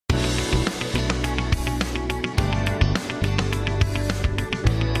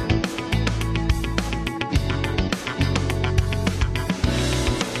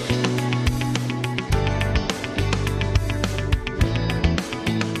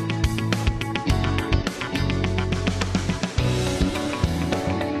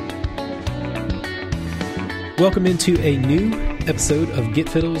Welcome into a new episode of Get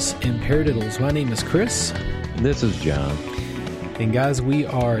Fiddles and Paradiddles. My name is Chris. This is John. And guys, we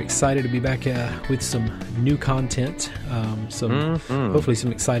are excited to be back with some new content. Hopefully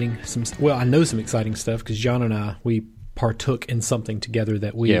some exciting, I know some exciting stuff because John and I, we partook in something together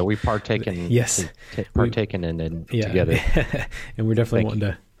that we... Yeah, we partaken in it together. And we're definitely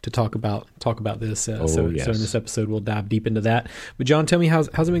wanting to talk about this. So in this episode, we'll dive deep into that. But John, tell me, how's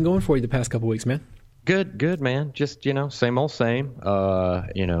it been going for you the past couple of weeks, man? Good, man. Just, same old same.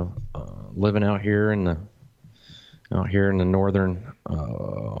 Living out here in the northern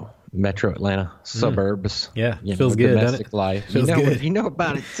metro Atlanta suburbs. Yeah, feels good, domestic doesn't it? life. Feels good. You know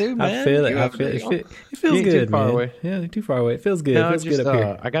about it too, man. I feel it. It feels good, too far man. away. Yeah, too far away. It feels good. No, it feels good up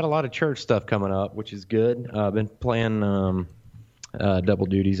here. I got a lot of church stuff coming up, which is good. I've been playing double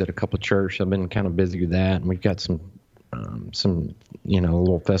duties at a couple of churches. I've been kind of busy with that, and we've got some a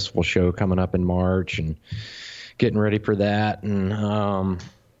little festival show coming up in March, and getting ready for that, and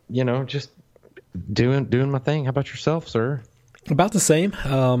just doing my thing. How about yourself, sir? About the same.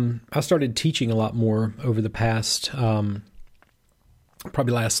 I started teaching a lot more over the past, probably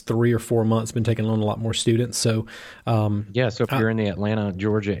last 3 or 4 months. Been taking on a lot more students. So, so if you're in the Atlanta,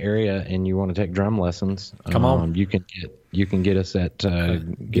 Georgia area and you want to take drum lessons, come on. You can get us at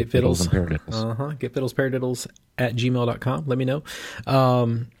Get Fiddles and Paradiddles. Get Fiddles Paradiddles at gmail.com. Let me know.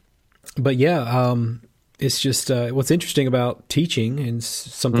 It's just what's interesting about teaching, and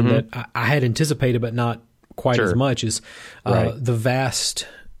something that I had anticipated but not quite as much, is the vast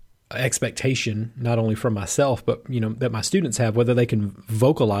expectation, not only from myself, but that my students have, whether they can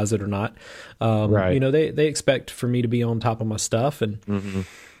vocalize it or not. They expect for me to be on top of my stuff, and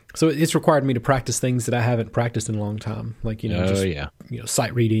so it's required me to practice things that I haven't practiced in a long time, like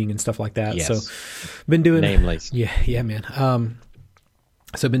sight reading and stuff like that. Yes. So been doing nameless. Yeah, man.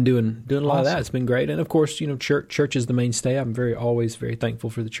 So I've been doing a lot of that. It's been great. And of course, church is the mainstay. I'm always very thankful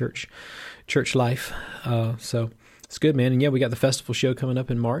for the church life. So it's good, man. And yeah, we got the festival show coming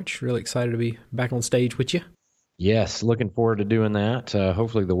up in March. Really excited to be back on stage with you. Yes. Looking forward to doing that.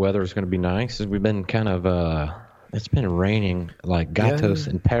 Hopefully the weather is going to be nice. We've been kind of, it's been raining like gatos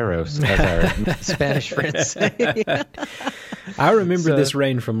and perros, as our Spanish friends say. I remember this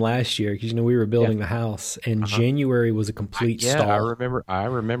rain from last year because we were building the house, and January was a complete stall. I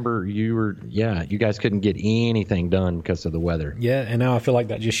remember you guys couldn't get anything done because of the weather. Yeah, and now I feel like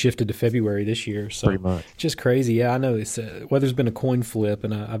that just shifted to February this year. So pretty much. Just crazy. Yeah, I know it's weather's been a coin flip,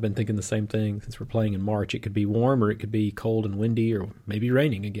 and I've been thinking the same thing since we're playing in March. It could be warm, or it could be cold and windy, or maybe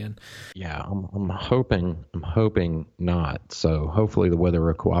raining again. Yeah, I'm hoping not. So hopefully the weather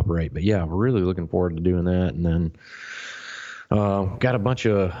will cooperate. But yeah, I'm really looking forward to doing that, and then. Got a bunch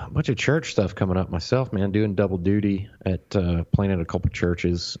of church stuff coming up myself, man. Doing double duty at playing at a couple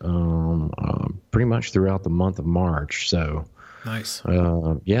churches, pretty much throughout the month of March. So nice.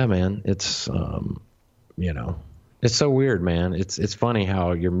 Yeah, man. It's it's so weird, man. It's funny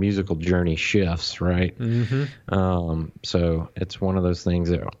how your musical journey shifts, right? Mm-hmm. So it's one of those things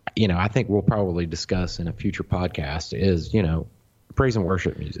that I think we'll probably discuss in a future podcast. Is praise and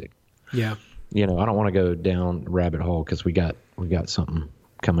worship music. Yeah. I don't want to go down the rabbit hole because we got something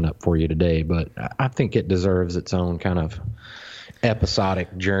coming up for you today, but I think it deserves its own kind of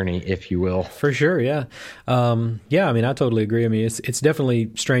episodic journey, if you will. For sure, yeah. I totally agree. I mean, it's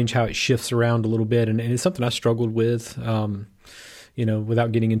definitely strange how it shifts around a little bit, and it's something I struggled with,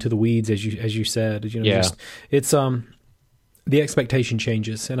 without getting into the weeds, as you said. It's the expectation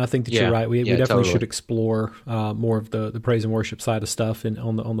changes, and I think that you're right. We definitely should explore more of the praise and worship side of stuff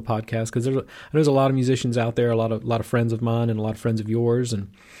on the podcast, because there's a lot of musicians out there, a lot of friends of mine, and a lot of friends of yours,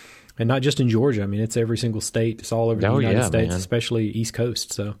 and not just in Georgia. I mean, it's every single state. It's all over the United States, man. Especially East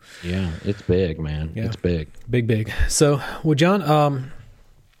Coast. So yeah, it's big, man. Yeah. It's big. So, well, John,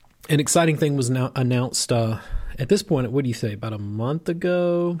 an exciting thing was now announced. At this point, what do you say? About a month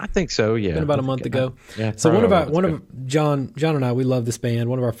ago? I think so. Yeah, been about a month ago. Yeah. So one of John and I, we love this band.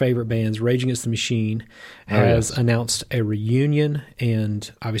 One of our favorite bands, Rage Against the Machine, has announced a reunion and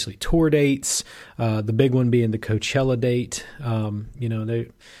obviously tour dates. The big one being the Coachella date.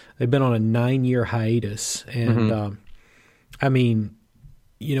 They've been on a 9-year hiatus, and I mean,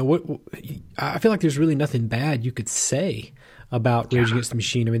 I feel like there's really nothing bad you could say about Rage Against the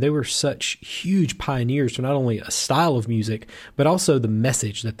Machine. I mean, they were such huge pioneers for not only a style of music, but also the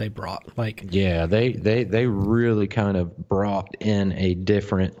message that they brought. They really kind of brought in a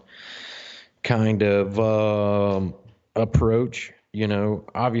different kind of approach.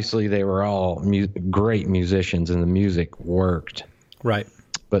 Obviously they were all great musicians and the music worked. Right.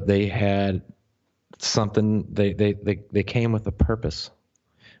 But they had something, they came with a purpose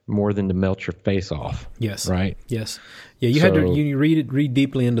more than to melt your face off. Yes. Right. Yes. Yeah. You had to read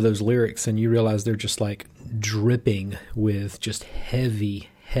deeply into those lyrics, and you realize they're just like dripping with just heavy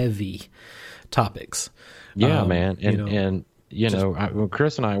topics. Yeah, man. And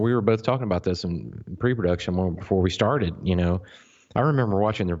Chris and I, we were both talking about this in pre-production before we started. I remember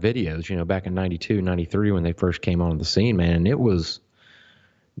watching their videos, back in 92, 93 when they first came onto the scene, man. And it was,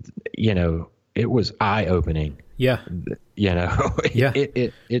 it was eye-opening. Yeah. Yeah.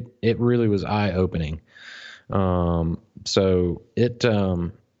 It really was eye-opening. So it,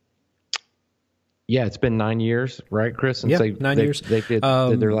 it's been 9 years, right, Chris? Since 9 years. They did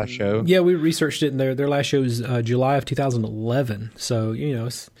their last show. Yeah, we researched it, and their last show is July of 2011. So,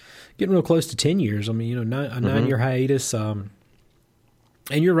 it's getting real close to 10 years. I mean, a 9-year hiatus.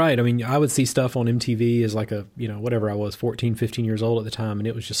 And you're right. I mean, I would see stuff on MTV as like whatever I was, 14, 15 years old at the time. And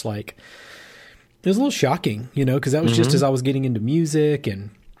it was just like, it was a little shocking, because that was just as I was getting into music, and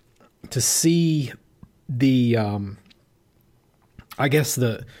to see the, I guess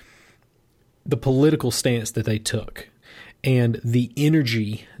the political stance that they took and the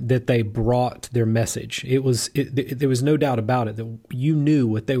energy that they brought their message. There was no doubt about it that you knew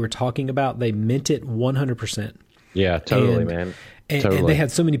what they were talking about. They meant it 100%. Yeah, totally, man. Totally. And they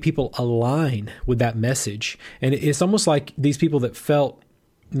had so many people align with that message. And it's almost like these people that felt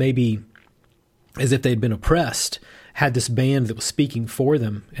maybe as if they'd been oppressed had this band that was speaking for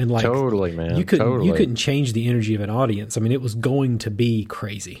them. And like, totally, man. You couldn't change the energy of an audience. I mean, it was going to be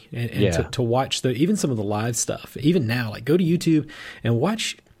crazy. And to watch even some of the live stuff, even now, like go to YouTube and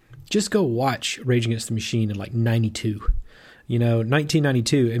go watch Rage Against the Machine in like 92,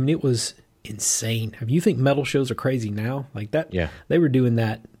 1992. I mean, it was insane. If you think metal shows are crazy now, like that, they were doing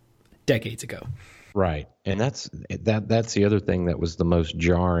that decades ago. Right. And that's the other thing that was the most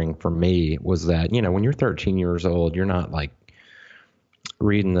jarring for me was that, when you're 13 years old, you're not like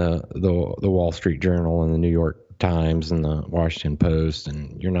reading the Wall Street Journal and the New York Times and the Washington Post,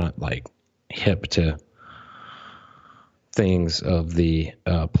 and you're not like hip to things of the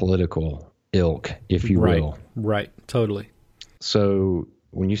political ilk, if you will. Right. Totally. So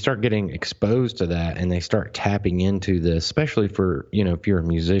when you start getting exposed to that and they start tapping into this, especially for, if you're a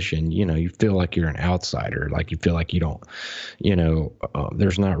musician, you feel like you're an outsider, like you feel like you don't,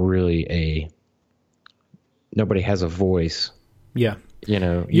 there's not really nobody has a voice. Yeah.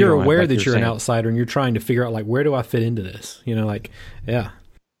 You're aware that you're an outsider and you're trying to figure out like, where do I fit into this? Yeah.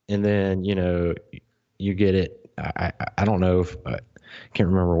 And then, you get it. I don't know if, can't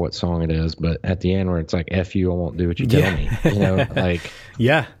remember what song it is, but at the end where it's like, F you, I won't do what you tell me, like.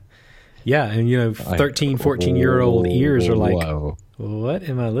 Yeah. Yeah. And, 13, 14-year-old ears are like, whoa. What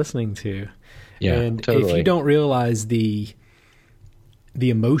am I listening to? Yeah, and totally. If you don't realize the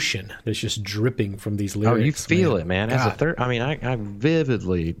emotion that's just dripping from these lyrics. Oh, you feel it, man. As I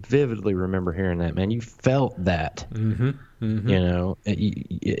vividly remember hearing that, man. You felt that. Mm-hmm. Mm-hmm.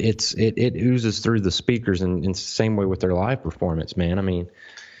 It oozes through the speakers, and it's the same way with their live performance, man. I mean,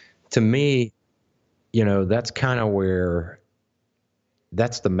 to me, that's kind of where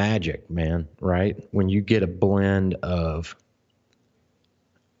that's the magic, man. Right? When you get a blend of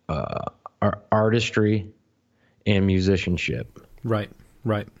artistry and musicianship. Right.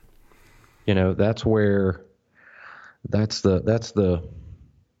 That's where that's the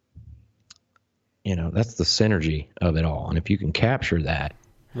synergy of it all. And if you can capture that,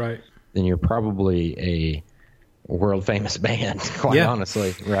 right, then you're probably a world famous band, quite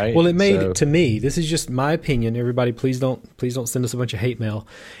honestly, right? Well, to me, this is just my opinion. Everybody, please don't send us a bunch of hate mail.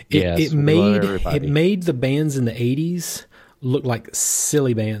 It made the bands in the 80s look like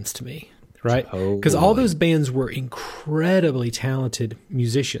silly bands to me. Right? Because all those bands were incredibly talented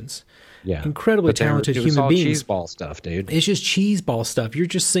musicians. Yeah. Incredibly talented human beings. Cheeseball stuff, dude. It's just cheeseball stuff. You're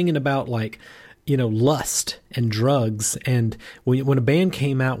just singing about like, lust and drugs. And when a band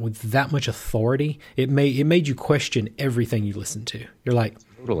came out with that much authority, it made you question everything you listened to. You're like,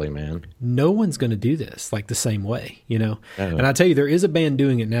 totally, man. No one's going to do this like the same way, And I tell you, there is a band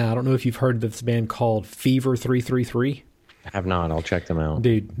doing it now. I don't know if you've heard of this band called Fever 333. I have not. I'll check them out.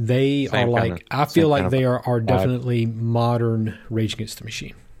 Dude, they are like, I feel like they are definitely modern Rage Against the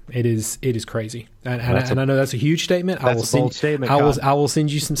Machine. It is crazy. And I know that's a huge statement. That's a bold statement. I will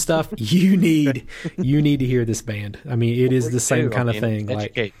send you some stuff. You need to hear this band. I mean, it is the same kind of thing.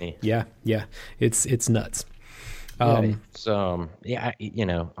 Educate me. Yeah. It's nuts. Obviously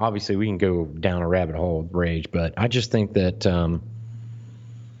we can go down a rabbit hole with Rage, but I just think that,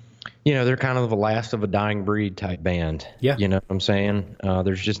 they're kind of the last of a dying breed type band. Yeah. You know what I'm saying?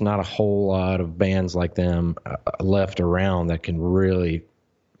 There's just not a whole lot of bands like them left around that can really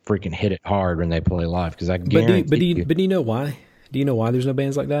freaking hit it hard when they play live. Because I guarantee but do you know why? Do you know why there's no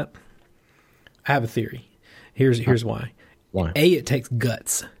bands like that? I have a theory. Here's why. Why? A, it takes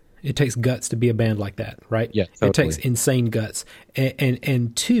guts. It takes guts to be a band like that, right? Yeah, totally. It takes insane guts.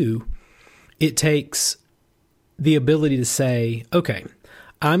 And two, it takes the ability to say, okay,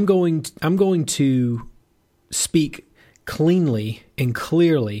 I'm going to speak cleanly and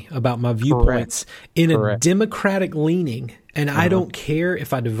clearly about my viewpoints in a democratic leaning, and I don't care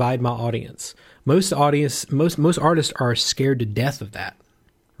if I divide my audience. Most artists are scared to death of that,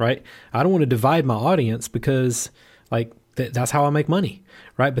 right? I don't want to divide my audience because like that's how I make money,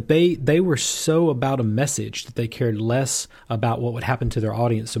 right? But they were so about a message that they cared less about what would happen to their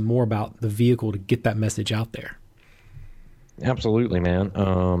audience and more about the vehicle to get that message out there. Absolutely, man.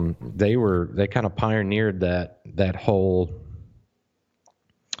 They kind of pioneered that whole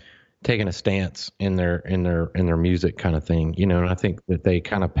taking a stance in their music kind of thing, you know. And I think that they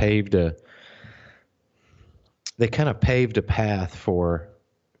kind of paved a path for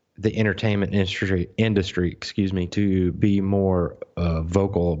the entertainment industry, to be more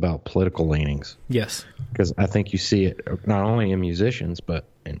vocal about political leanings. Yes, because I think you see it not only in musicians but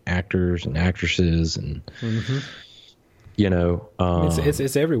in actors and actresses and. Mm-hmm. You know,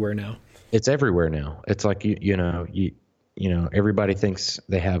 it's everywhere now. It's everywhere now. It's like you know, everybody thinks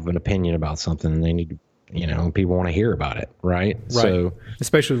they have an opinion about something, and they need, people want to hear about it, right? So,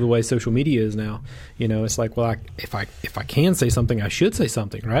 especially the way social media is now, it's like, well, if I can say something, I should say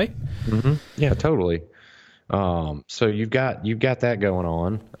something, right? Mm-hmm. Yeah, totally. So you've got that going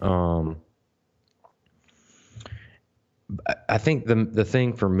on. I think the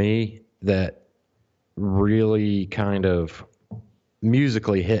thing for me that really kind of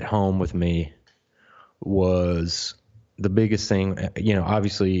musically hit home with me was the biggest thing,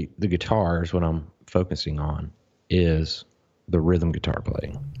 obviously the guitar is what I'm focusing on, is the rhythm guitar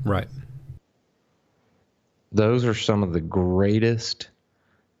playing. Right. Those are some of the greatest,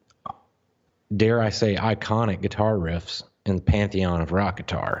 dare I say, iconic guitar riffs in the pantheon of rock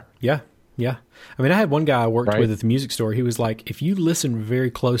guitar. Yeah. Yeah. I mean, I had one guy I worked with at the music store. He was like, if you listen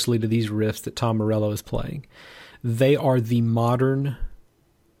very closely to these riffs that Tom Morello is playing, they are the modern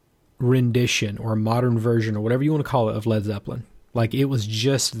rendition or modern version or whatever you want to call it of Led Zeppelin. Like, it was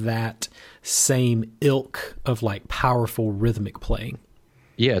just that same ilk of like powerful rhythmic playing.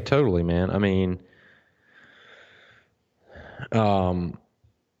 Yeah, totally, man. I mean, I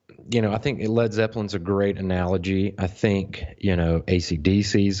think Led Zeppelin's a great analogy. I think,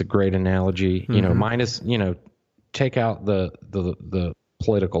 AC/DC is a great analogy. Mm-hmm. Minus, take out the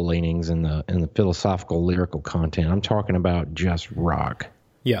political leanings and the philosophical lyrical content. I'm talking about just rock.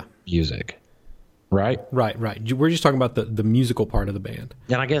 Yeah. Music. Right? Right. We're just talking about the musical part of the band.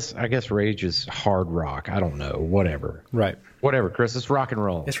 And I guess Rage is hard rock. I don't know. Whatever. Right. Whatever, Chris. It's rock and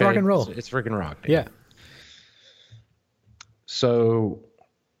roll. It's rock and roll. It's freaking rock. Dude. Yeah. So,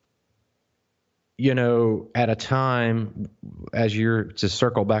 at a time, as you're to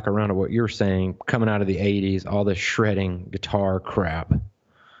circle back around to what you're saying, coming out of the 80s, all this shredding guitar crap.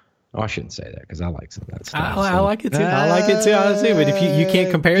 Oh, I shouldn't say that because I like some of that stuff. I like it too. I like it too. Honestly, but if you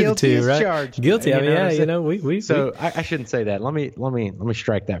can't compare the two, right? Charged. Guilty. I mean, So I shouldn't say that. Let me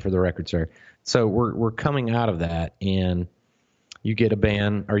strike that for the record, sir. So we're coming out of that, and you get a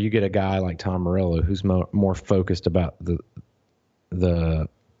band or you get a guy like Tom Morello who's more focused about the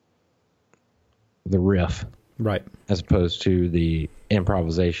riff, right, as opposed to the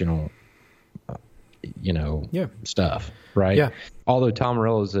improvisational, stuff, right? Yeah. Although Tom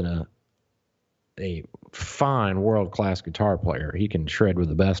Morello's a fine world-class guitar player, he can shred with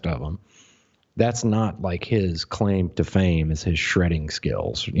the best of them. That's not like his claim to fame is his shredding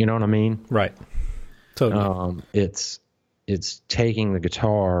skills. You know what I mean? Right. Totally. It's taking the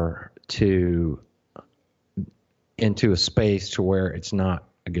guitar into a space to where it's not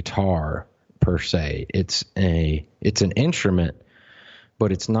a guitar per se. It's an instrument,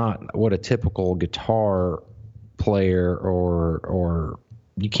 but it's not what a typical guitar player or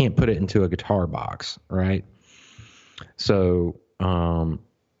you can't put it into a guitar box, right? So,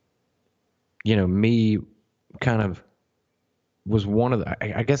 me kind of was one of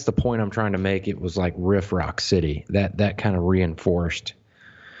the, I guess the point I'm trying to make, it was like riff rock city that kind of reinforced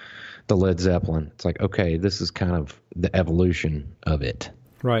the Led Zeppelin. It's like, okay, this is kind of the evolution of it.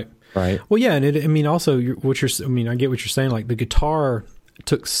 Right. Right. Well, yeah. And I get what you're saying. Like the guitar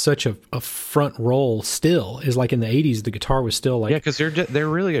took such a front role still, is like in the 80s, the guitar was still like, yeah, because they're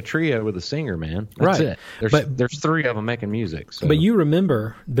really a trio with a singer, man. That's right. It. There's three of them making music. So. But you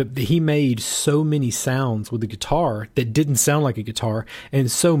remember that he made so many sounds with the guitar that didn't sound like a guitar,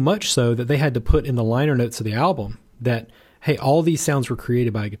 and so much so that they had to put in the liner notes of the album that, hey, all these sounds were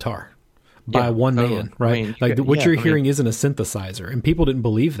created by a guitar. by one man, right? I mean, like what you're hearing isn't a synthesizer, and people didn't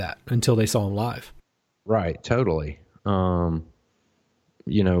believe that until they saw him live. Right, totally. Tom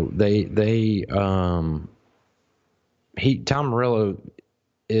Morello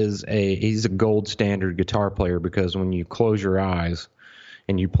he's a gold standard guitar player, because when you close your eyes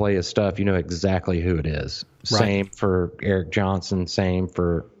and you play his stuff, you know exactly who it is. Right. Same for Eric Johnson, same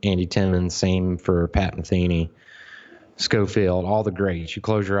for Andy Timmons, same for Pat Metheny, Scofield, all the greats. You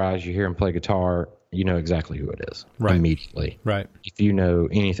close your eyes, you hear him play guitar, you know exactly who it is immediately. Right. If you know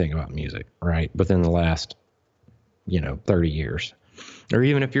anything about music, right, within the last, 30 years. Or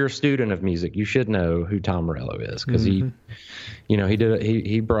even if you're a student of music, you should know who Tom Morello is, because he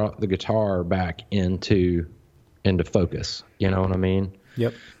brought the guitar back into focus. You know what I mean?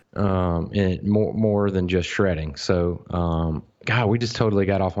 Yep. And more than just shredding. So, God, we just totally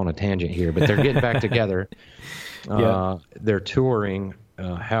got off on a tangent here, but they're getting back together. They're touring.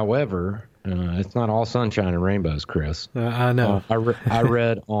 However, it's not all sunshine and rainbows, Chris. I know. I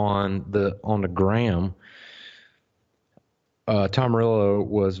read on the gram. Tom Morello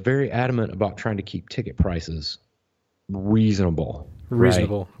was very adamant about trying to keep ticket prices reasonable.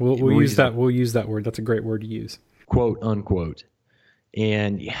 Reasonable. Right? We'll use that. We'll use that word. That's a great word to use. Quote unquote.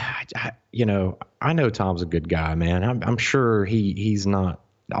 And I know Tom's a good guy, man. I'm sure he's not.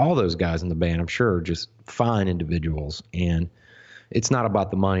 All those guys in the band, I'm sure, are just fine individuals, and it's not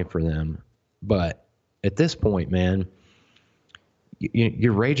about the money for them. But at this point, man,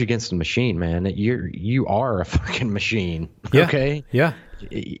 you're Rage Against the Machine, man. You are a fucking machine. Yeah. Okay. Yeah.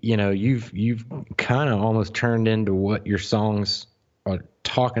 You've kind of almost turned into what your songs are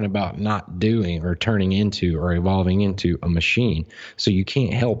talking about not doing, or turning into, or evolving into a machine. So you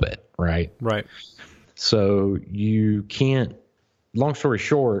can't help it, right? Right. So you can't. Long story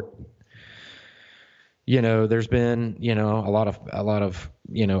short, there's been a lot of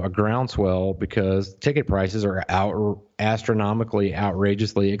a groundswell, because ticket prices are astronomically,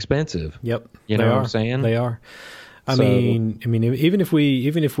 outrageously expensive. Yep. You know what I'm saying? They are. I mean, even if we,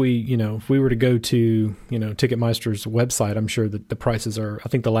 if we were to go to, Ticketmeister's website, I'm sure that the prices are, I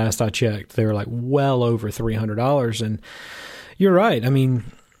think the last I checked, they were like well over $300. And you're right. I mean,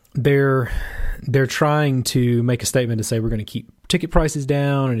 they're trying to make a statement to say we're going to keep ticket prices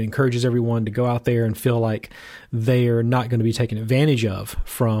down, and it encourages everyone to go out there and feel like they are not going to be taken advantage of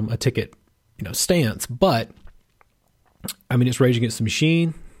from a ticket, stance. But I mean, it's Rage Against the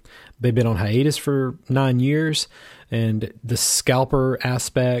Machine. They've been on hiatus for 9 years, and the scalper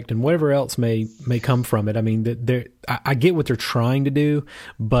aspect and whatever else may come from it. I mean, I get what they're trying to do,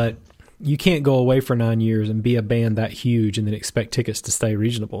 but you can't go away for 9 years and be a band that huge and then expect tickets to stay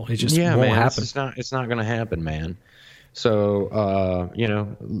reasonable. It just won't happen. It's not going to happen, man. So,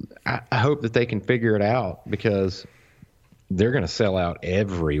 I hope that they can figure it out, because they're going to sell out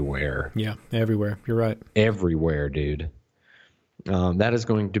everywhere. Yeah, everywhere. You're right. Everywhere, dude. That is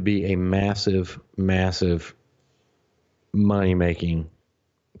going to be a massive, massive money-making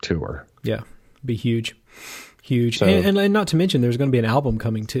tour. Yeah, be huge. Huge. So, and not to mention, there's going to be an album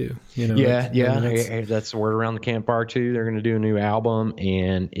coming too. That's the word around the campfire too. They're going to do a new album,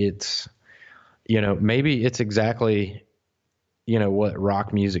 and it's, maybe it's exactly, what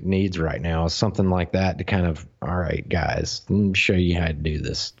rock music needs right now, is something like that to kind of, all right, guys, let me show you how to do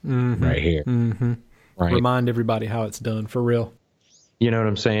this right here. Mm-hmm. Right. Remind everybody how it's done for real. You know what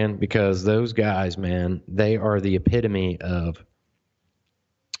I'm saying? Because those guys, man, they are the epitome of,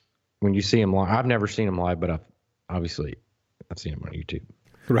 when you see them live. I've never seen them live, but I've seen them on YouTube.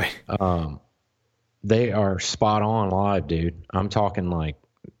 Right. They are spot on live, dude. I'm talking like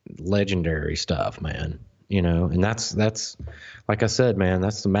legendary stuff, man. And that's like I said, man,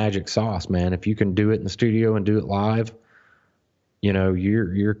 that's the magic sauce, man. If you can do it in the studio and do it live,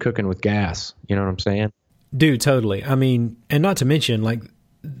 you're cooking with gas. You know what I'm saying? Dude, totally. I mean, and not to mention, like,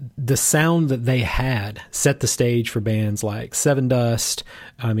 the sound that they had set the stage for bands like Seven Dust.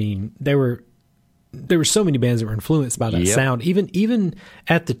 I mean, there were so many bands that were influenced by that sound. Even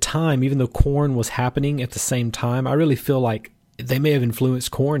at the time, even though Korn was happening at the same time, I really feel like they may have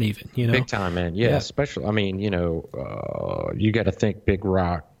influenced Korn even, Big time, man. Yeah. Especially, I mean, you got to think big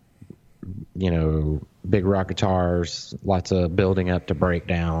rock, big rock guitars, lots of building up to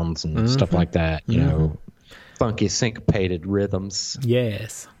breakdowns and stuff like that, funky syncopated rhythms.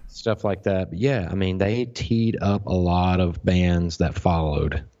 Yes. Stuff like that. But yeah, I mean, they teed up a lot of bands that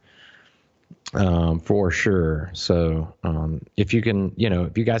followed, for sure. So, if you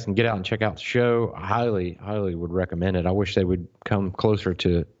guys can get out and check out the show, I highly, highly would recommend it. I wish they would come closer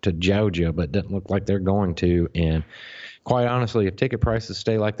to Georgia, but it doesn't look like they're going to. And quite honestly, if ticket prices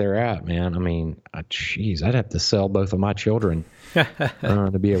stay like they're at, man, I mean, geez, I'd have to sell both of my children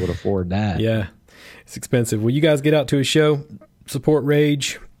to be able to afford that. Yeah, it's expensive. Well, you guys get out to a show, support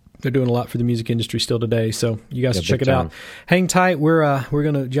Rage. They're doing a lot for the music industry still today, so you guys should check it out. Hang tight. John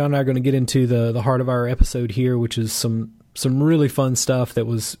and I are gonna get into the heart of our episode here, which is some really fun stuff that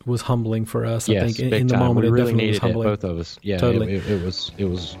was humbling for us. Yes, I think in the moment, we really definitely needed was humbling. both of us. Yeah, totally. It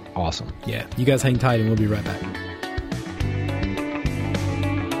was awesome. Yeah, you guys hang tight, and we'll be right back.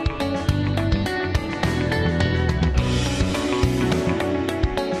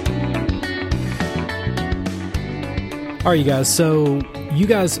 All right, you guys. So you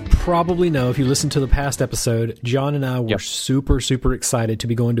guys probably know, if you listened to the past episode, John and I were super, super excited to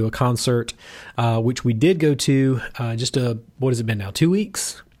be going to a concert, which we did go to what has it been now, 2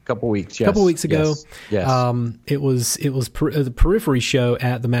 weeks? Couple weeks, yes. A couple weeks ago. Yes. It was the Periphery show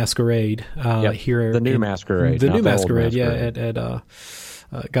at the Masquerade here. The new Masquerade. The new Masquerade, Masquerade.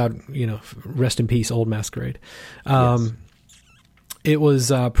 at God, rest in peace, old Masquerade. It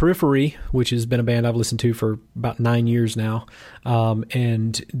was Periphery, which has been a band I've listened to for about 9 years now.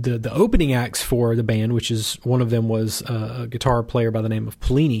 And the opening acts for the band, which is one of them was a guitar player by the name of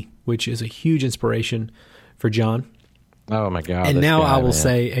Polini, which is a huge inspiration for John. Oh my God! And now I will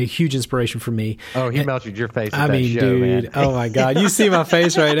say a huge inspiration for me. Oh, he melted your face. I mean, dude. Man. Oh my God! You see my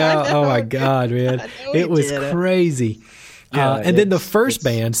face right now? Oh my God, man! It was crazy. And then the first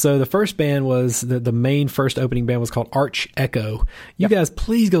band. So the first band was the main first opening band was called Arch Echo. You guys,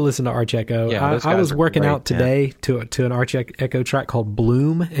 please go listen to Arch Echo. Yeah, I was working out today to an Arch Echo track called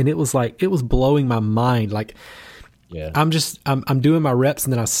Bloom, and it was blowing my mind. Like, I'm doing my reps,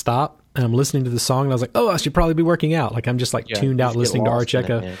 and then I stop. And I'm listening to the song, and I was like, "Oh, I should probably be working out." Like I'm just tuned out listening to Arch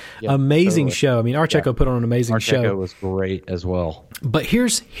Echo. Amazing show. I mean, Arch Echo put on an amazing show. Arch Echo was great as well. But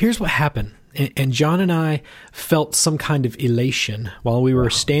here's what happened. And John and I felt some kind of elation while we were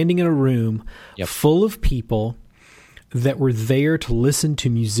standing in a room full of people that were there to listen to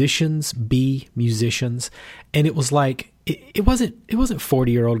musicians be musicians. And it was like, it wasn't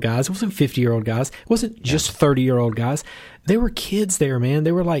 40-year-old guys. It wasn't 50-year-old guys. It wasn't just 30-year-old guys. There were kids there, man.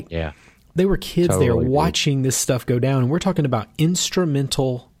 They were like, they were kids there watching this stuff go down. And we're talking about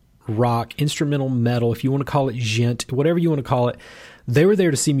instrumental rock, instrumental metal, if you want to call it gent, whatever you want to call it. They were there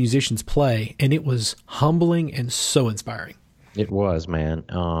to see musicians play, and it was humbling and so inspiring. It was, man.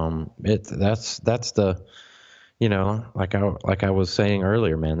 That's the, like I was saying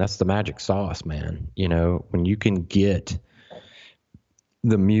earlier, man, that's the magic sauce, man. When you can get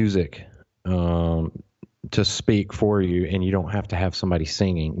the music to speak for you, and you don't have to have somebody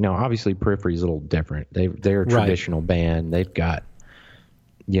singing. Now, obviously, Periphery is a little different. They're a traditional band. They've got,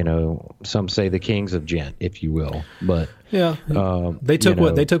 some say the kings of gent, if you will, but they took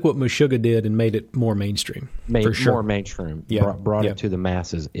what Meshuggah did and made it more mainstream. For sure. More mainstream. Brought it to the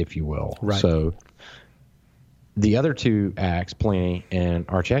masses, if you will. Right. So the other two acts, Polini and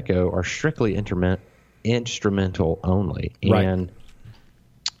Arch Echo, are strictly instrumental only, and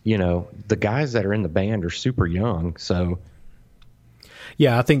the guys that are in the band are super young. So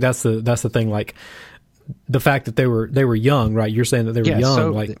I think that's the thing. Like, the fact that they were young, right? You're saying that they were young,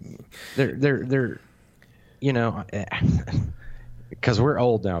 so like they're because we're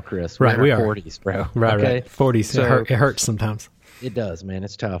old now, Chris. Right, we're we in our are 40s, bro. Right, okay? right. 40s. So, it hurts sometimes. It does, man.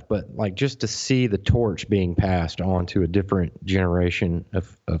 It's tough, but like just to see the torch being passed on to a different generation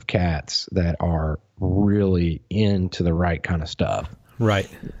of cats that are really into the right kind of stuff. Right.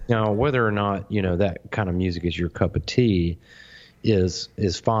 Now, whether or not that kind of music is your cup of tea is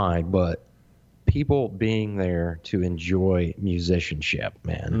fine, but people being there to enjoy musicianship,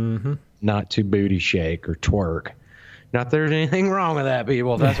 man, not to booty shake or twerk. Not that there's anything wrong with that,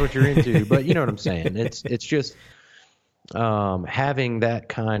 people, if that's what you're into, but you know what I'm saying. It's just having that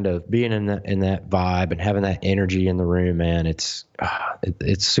kind of being in that vibe and having that energy in the room, man. It's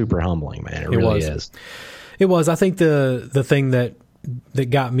super humbling, man. It really is. It was. I think the thing that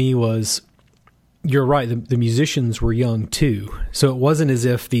got me was, you're right. The musicians were young too. So it wasn't as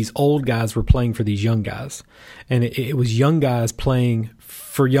if these old guys were playing for these young guys, and it was young guys playing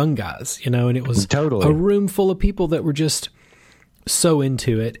for young guys, and it was totally a room full of people that were just so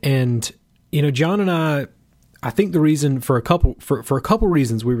into it. And, John and I think the reason for a couple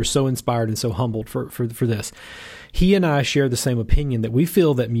reasons we were so inspired and so humbled for this. He and I share the same opinion that we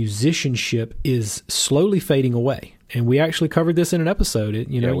feel that musicianship is slowly fading away. And we actually covered this in an episode.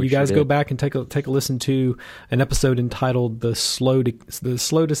 You guys go back and take a listen to an episode entitled "The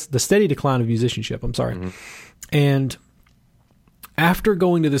Steady Decline of Musicianship." I'm sorry. And after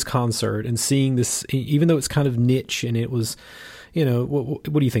going to this concert and seeing this, even though it's kind of niche, and it was, what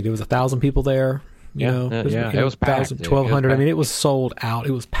do you think? There was 1,000 people there. It was, it was packed. 1,200. I mean, it was sold out.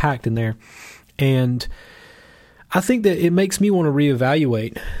 It was packed in there. And I think that it makes me want to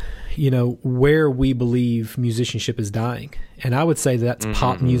reevaluate, where we believe musicianship is dying. And I would say that's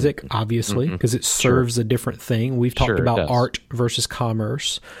pop music, obviously, because it serves a different thing. We've talked about art versus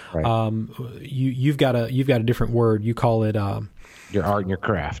commerce. Right. You've got a different word. You call it your art and your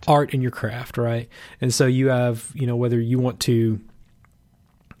craft. Art and your craft, right? And so you have, whether you want to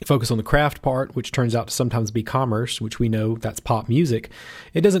focus on the craft part, which turns out to sometimes be commerce, which we know that's pop music,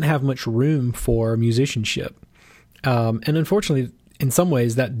 it doesn't have much room for musicianship. And unfortunately, in some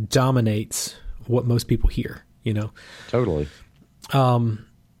ways, that dominates what most people hear, Totally.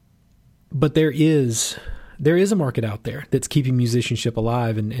 But there is a market out there that's keeping musicianship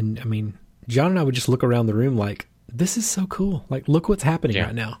alive. And I mean, John and I would just look around the room like, this is so cool. Like, look what's happening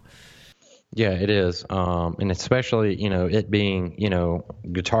right now. Yeah, it is. And especially, it being,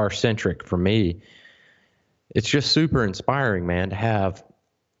 guitar centric for me, it's just super inspiring, man, to have,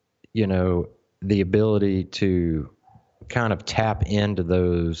 the ability to kind of tap into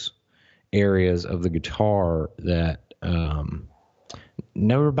those areas of the guitar that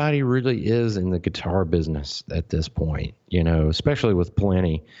nobody really is in the guitar business at this point, especially with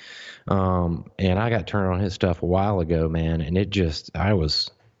Plenty. And I got turned on his stuff a while ago, man, and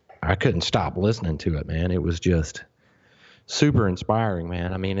I couldn't stop listening to it, man. It was just super inspiring,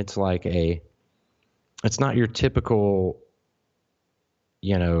 man. I mean, it's like it's not your typical,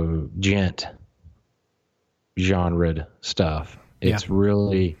 gent genre stuff. It's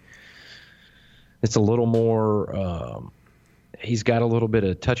really, it's a little more, he's got a little bit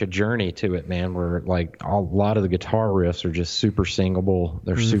of touch of Journey to it, man, where like a lot of the guitar riffs are just super singable.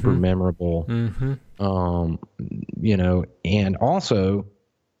 They're super memorable. And also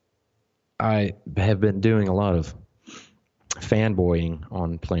I have been doing a lot of fanboying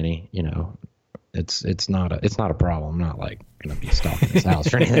on Plenty, it's not a problem. I'm not like going to be stalking his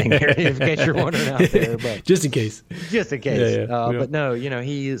house or anything here, in case you're wondering out there, but just in case. But no,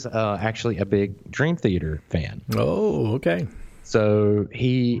 he's actually a big Dream Theater fan. Oh, okay. So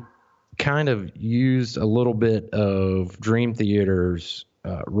he kind of used a little bit of Dream Theater's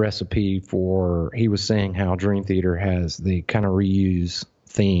recipe for, he was saying how Dream Theater has the kind of reuse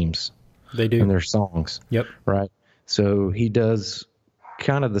themes. They do. In their songs. Yep. Right. So he does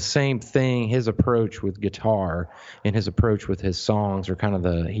kind of the same thing. His approach with guitar and his approach with his songs are kind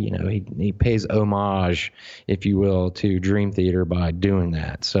of he pays homage, if you will, to Dream Theater by doing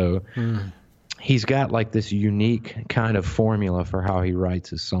that. So he's got like this unique kind of formula for how he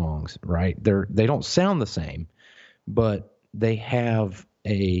writes his songs, right? They don't sound the same, but they have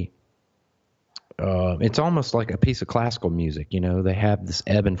it's almost like a piece of classical music, they have this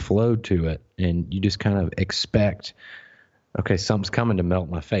ebb and flow to it, and you just kind of expect, okay, something's coming to melt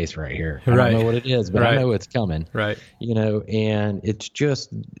my face right here. I don't know what it is, but I know it's coming. Right. And it's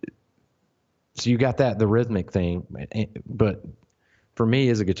just, so you got the rhythmic thing. But for me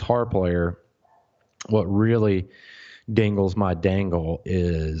as a guitar player, what really dingles my dangle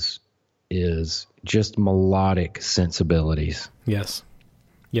is just melodic sensibilities. Yes.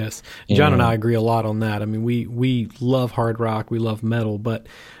 John and I agree a lot on that. I mean, we love hard rock, we love metal, but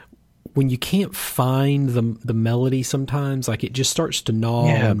when you can't find the melody sometimes, like it just starts to gnaw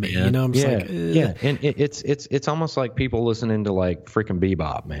on me. I'm just like, and it's almost like people listening to like freaking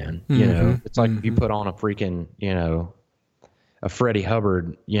bebop, man. It's like you put on a freaking a Freddie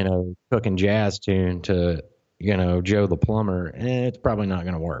Hubbard cooking jazz tune to Joe the plumber, it's probably not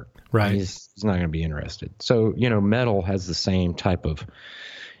going to work. Right, he's not going to be interested. So metal has the same type of.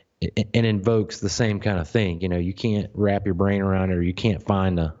 And invokes the same kind of thing. You can't wrap your brain around it, or you can't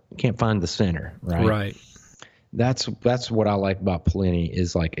find the center, right? Right. That's what I like about Plenty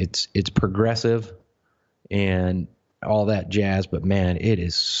is like it's progressive and all that jazz, but man, it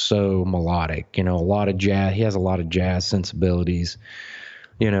is so melodic. A lot of jazz. He has a lot of jazz sensibilities.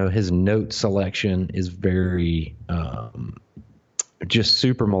 His note selection is very just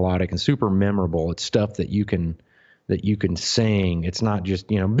super melodic and super memorable. It's stuff that you can sing. It's not just,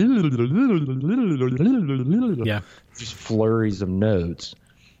 just flurries of notes.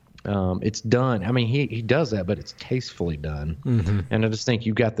 It's done. I mean, he does that, but it's tastefully done. And I just think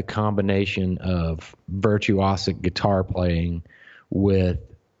you've got the combination of virtuosic guitar playing with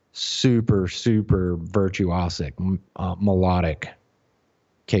super, super virtuosic melodic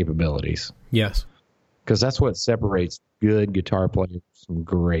capabilities. Yes. Because that's what separates good guitar players from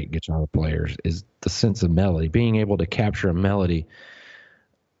great guitar players is the sense of melody, being able to capture a melody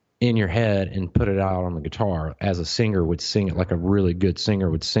in your head and put it out on the guitar as a singer would sing it, like a really good singer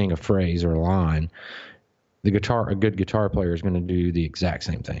would sing a phrase or a line. A good guitar player is going to do the exact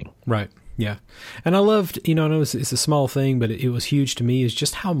same thing. Right. Yeah. And I loved, I know it's a small thing, but it was huge to me, is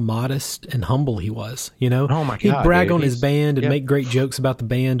just how modest and humble he was, Oh my God. He'd brag dude. on his band and make great jokes about the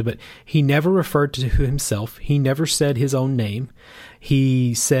band, but he never referred to himself. He never said his own name.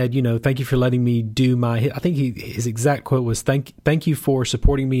 He said, thank you for letting me do I think his exact quote was, thank you for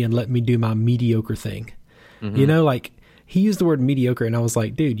supporting me and letting me do my mediocre thing. Mm-hmm. He used the word mediocre, and I was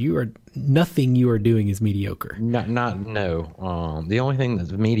like, dude, nothing you are doing is mediocre. No. The only thing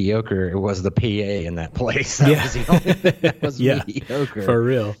that's mediocre was the PA in that place. That was the only thing that was mediocre. For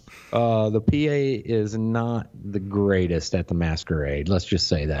real. The PA is not the greatest at the Masquerade. Let's just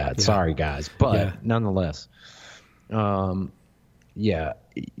say that. Yeah. Sorry, guys. But nonetheless, that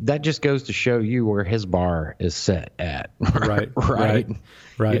just goes to show you where his bar is set at. Right.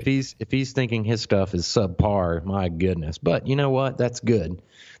 If he's thinking his stuff is subpar, my goodness. But you know what? That's good.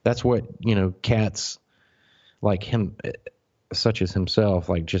 That's what, cats like him, such as himself,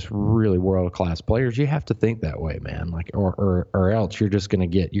 like just really world-class players, you have to think that way, man. Like, or else you're just going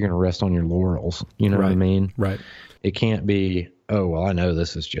to rest on your laurels. You know what I mean? Right. It can't be, oh, well, I know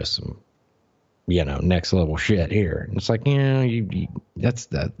this is just some, next level shit here. And it's like,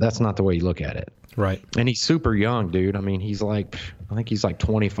 that's not the way you look at it. Right. And he's super young, dude. I mean, I think he's like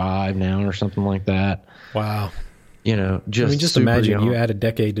 25 now or something like that. Wow. Just imagine young. You add a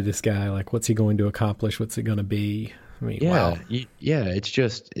decade to this guy. Like, what's he going to accomplish? What's it going to be? I mean, wow.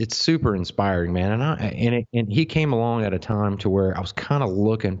 It's super inspiring, man. And he came along at a time to where I was kind of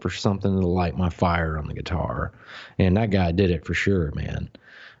looking for something to light my fire on the guitar. And that guy did it for sure, man.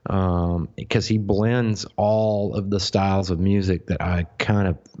 Because he blends all of the styles of music that I kind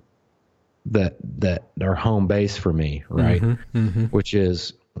of that are home base for me, right? Mm-hmm. Which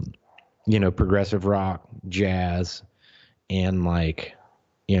is, progressive rock, jazz, and that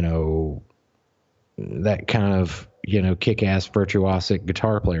kind of, kick-ass virtuosic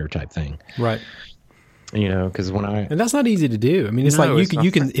guitar player type thing. Right. Because and that's not easy to do. I mean, it's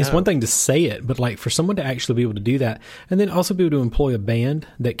it's one thing to say it, but like for someone to actually be able to do that, and then also be able to employ a band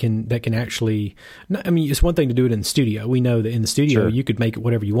that can actually, it's one thing to do it in the studio. We know that in the studio you could make it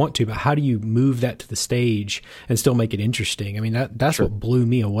whatever you want to, but how do you move that to the stage and still make it interesting? I mean, that's what blew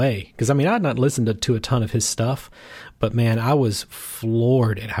me away. Because I had not listened to a ton of his stuff, but man, I was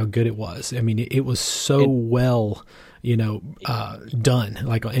floored at how good it was. I mean, it was so well done,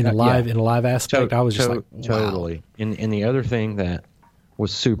 like in a live aspect. I was just like, wow. Totally. And the other thing that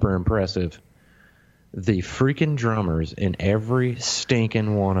was super impressive, the freaking drummers in every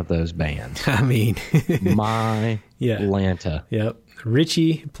stinking one of those bands. I mean, my Lanta. Yep.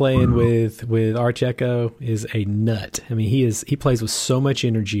 Richie playing with Arch Echo is a nut. I mean, he plays with so much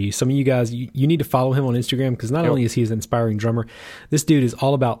energy. Some of you guys, you need to follow him on Instagram, because not only is he an inspiring drummer, this dude is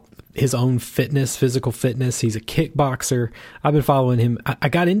all about his own fitness, physical fitness. He's a kickboxer. I've been following him. I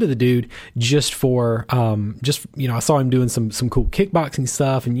got into the dude just for, I saw him doing some cool kickboxing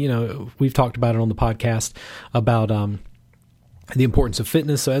stuff. And, we've talked about it on the podcast about, the importance of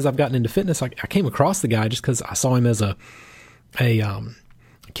fitness. So as I've gotten into fitness, I came across the guy just because I saw him as a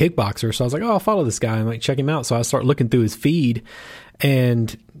kickboxer. So I was like, oh, I'll follow this guy and check him out. So I start looking through his feed,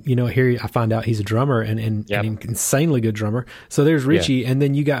 and here I find out he's a drummer and an insanely good drummer. So there's Richie, and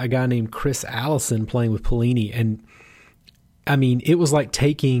then you got a guy named Chris Allison playing with Polini. And I mean, it was like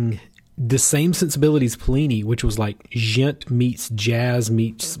taking the same sensibilities Polini, which was like djent meets jazz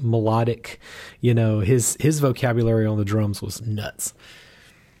meets melodic. His vocabulary on the drums was nuts.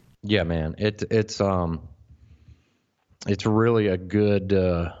 Yeah, man. It's really a good,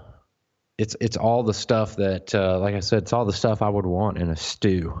 it's all the stuff that, like I said, it's all the stuff I would want in a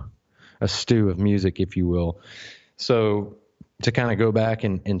stew of music, if you will. So to kind of go back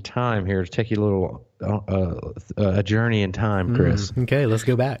in time here, to take you a little, a journey in time, Chris. Okay, let's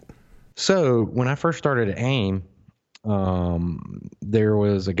go back. So when I first started at AIM, there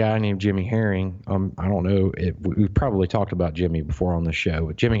was a guy named Jimmy Herring. I don't know, we probably talked about Jimmy before on the show,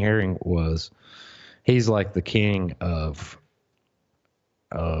 but Jimmy Herring he's like the king of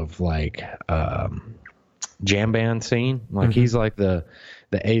jam band scene. Like he's like the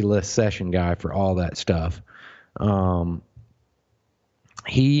A-list session guy for all that stuff.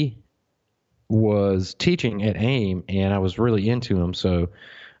 He was teaching at AIM, and I was really into him, so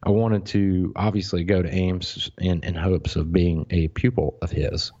I wanted to obviously go to AIM in hopes of being a pupil of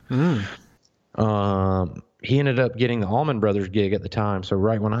his. He ended up getting the Allman Brothers gig at the time. So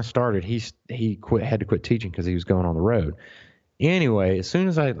right when I started, he had to quit teaching because he was going on the road. Anyway, as soon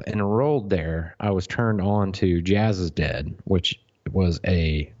as I enrolled there, I was turned on to Jazz is Dead, which was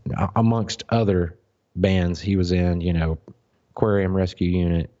amongst other bands he was in, Aquarium Rescue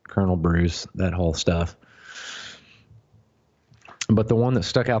Unit, Colonel Bruce, that whole stuff. But the one that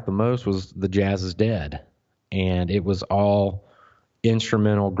stuck out the most was The Jazz Is Dead. And it was all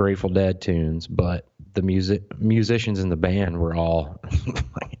instrumental Grateful Dead tunes, but the musicians in the band were all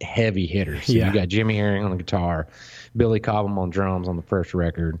heavy hitters. So you got Jimmy Herring on the guitar, Billy Cobham on drums on the first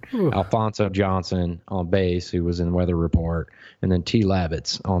record, Alphonso Johnson on bass, who was in Weather Report, and then T.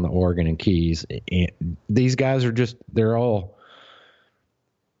 Lavitz on the organ and keys. And these guys are they're all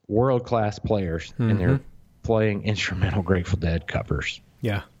world-class players, and they're playing instrumental Grateful Dead covers.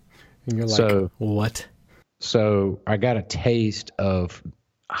 Yeah. And you're like, what? So I got a taste of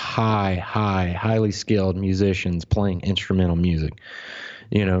highly skilled musicians playing instrumental music.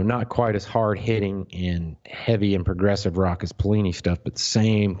 You know, not quite as hard hitting and heavy and progressive rock as Pollini stuff, but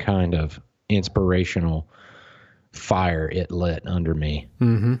same kind of inspirational fire it lit under me.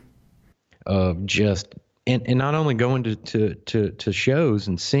 Of just and not only going to shows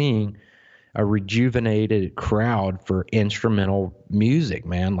and seeing a rejuvenated crowd for instrumental music,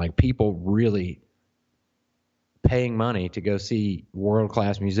 man. Like people really paying money to go see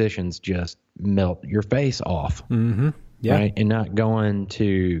world-class musicians just melt your face off. Right? And not going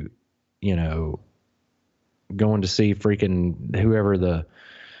to see freaking whoever the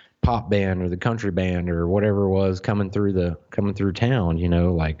pop band or the country band or whatever was coming through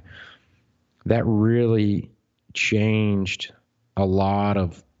town, like that really changed a lot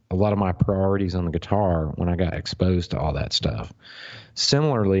of my priorities on the guitar when I got exposed to all that stuff.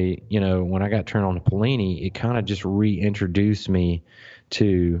 Similarly, when I got turned on to Pollini, it kind of just reintroduced me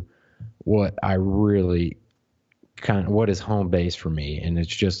to what I really what is home base for me. And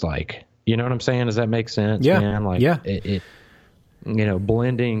it's just like, you know what I'm saying? Does that make sense? Yeah. Man? Like it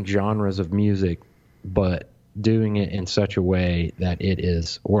blending genres of music, but doing it in such a way that it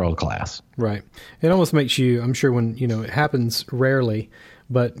is world class. Right. It almost makes you, I'm sure when, it happens rarely,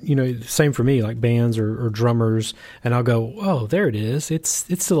 but, same for me, like bands or drummers, and I'll go, oh, there it is. It's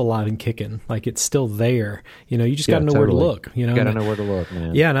still alive and kicking. Like it's still there. You just got to know where to look. Got to know where to look,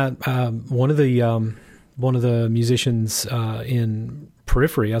 man. Yeah. And one of the musicians in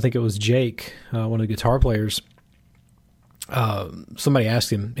Periphery, I think it was Jake, one of the guitar players, somebody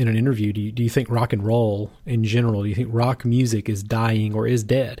asked him in an interview, do you think rock and roll in general, do you think rock music is dying or is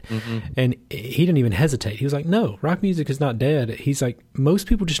dead? And he didn't even hesitate. He was like, no, rock music is not dead. He's like, most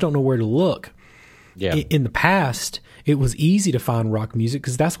people just don't know where to look. Yeah. In the past, it was easy to find rock music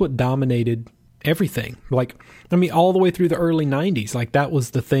because that's what dominated everything. Like, I mean, all the way through the early 90s, like that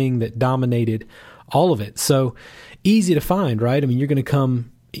was the thing that dominated all of it. So easy to find, right? I mean, you're going to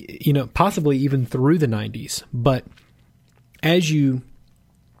come, possibly even through the 90s, but as you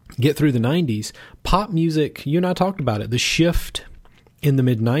get through the 90s, pop music, you and I talked about it, the shift in the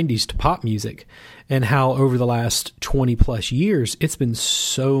mid-90s to pop music, and how over the last 20 plus years, it's been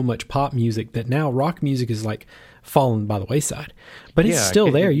so much pop music that now rock music is like fallen by the wayside. But it's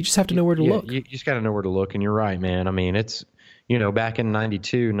still there. You just have to know where to look. You just got to know where to look, and you're right, man. I mean, it's, back in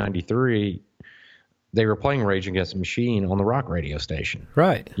 92, 93, they were playing Rage Against the Machine on the rock radio station.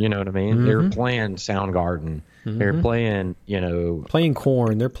 Right. You know what I mean? They were playing Soundgarden. They're playing, playing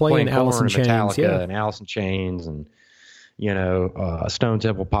Korn. They're playing Alice in Chains. Metallica and Alice in Chains and, Stone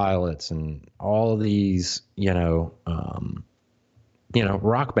Temple Pilots and all of these,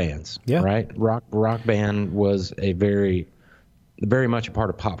 rock bands. Yeah. Right? Rock band was very much a part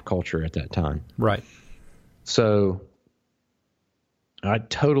of pop culture at that time. Right. So I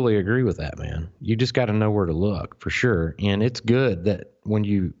totally agree with that, man. You just got to know where to look for sure. And it's good that when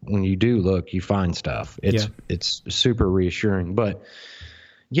you do look, you find stuff. It's super reassuring. But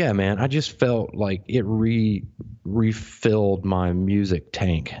yeah, man, I just felt like it refilled my music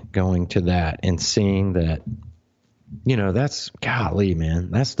tank going to that and seeing that, that's golly,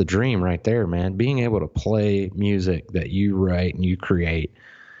 man, that's the dream right there, man. Being able to play music that you write and you create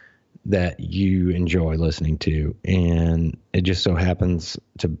that you enjoy listening to, and it just so happens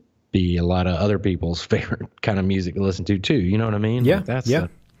to be a lot of other people's favorite kind of music to listen to too. You know what I mean? Yeah, Like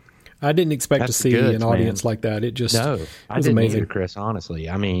I didn't expect to see an audience like that. It just I didn't amazing, either, Chris. Honestly,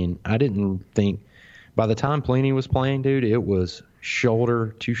 I mean, I didn't think by the time Pollini was playing, dude, it was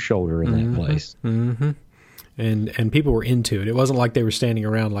shoulder to shoulder in that place. And people were into it. It wasn't like they were standing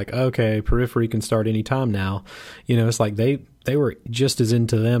around like, okay, Periphery can start any time now. It's like they were just as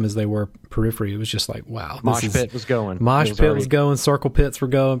into them as they were Periphery. It was just like, wow. Mosh pit was going. Circle pits were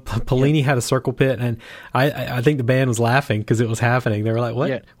going. Pollini had a circle pit, and I think the band was laughing because it was happening. They were like,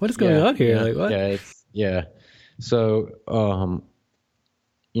 what is going on here? Like, what? Yeah. So,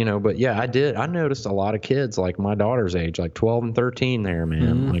 but yeah, I noticed a lot of kids like my daughter's age, like 12 and 13 there,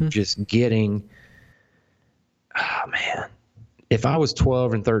 man, like just getting, oh man, if I was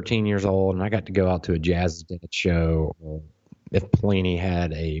 12 and 13 years old and I got to go out to a Jazz Is Dead show or if Pliny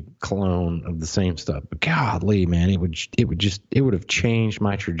had a clone of the same stuff. But godly, man, it would have changed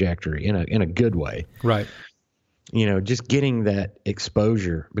my trajectory in a good way. Right. You know, just getting that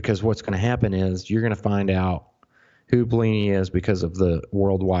exposure, because what's going to happen is you're going to find out who Pliny is because of the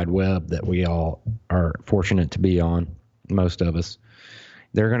World Wide Web that we all are fortunate to be on, most of us.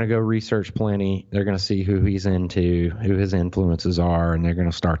 They're going to go research Pliny. They're going to see who he's into, who his influences are, and they're going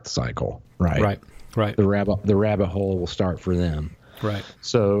to start the cycle. Right. The rabbit hole will start for them. Right.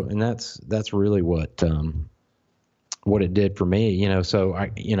 So, and that's really what it did for me. You know, so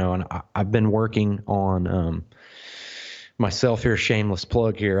I've been working on myself here. Shameless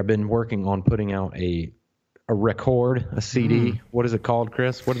plug here. I've been working on putting out a record, a CD. What is it called,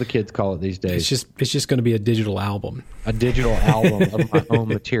 Chris? What do the kids call it these days? It's just going to be a digital album. A digital album of my own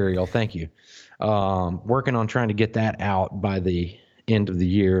material. Thank you. Working on trying to get that out by the end of the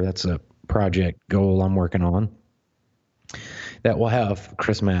year. That's a project goal I'm working on. That will have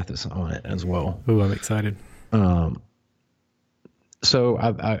Chris Mathis on it as well. Ooh, I'm excited. So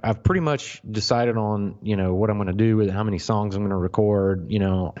I've pretty much decided on, you know, what I'm going to do with it, how many songs I'm going to record, you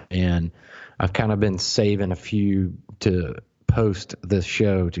know, and I've kind of been saving a few to post this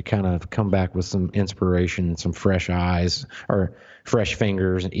show to kind of come back with some inspiration, some fresh eyes or fresh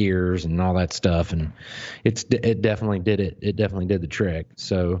fingers and ears and all that stuff. And it definitely did it. It definitely did the trick.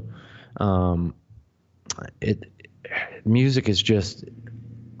 So, music is just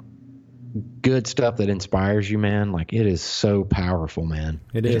good stuff that inspires you, man. Like, it is so powerful, man.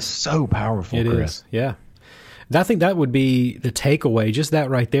 It is so powerful, Chris. Is. Yeah. I think that would be the takeaway. Just that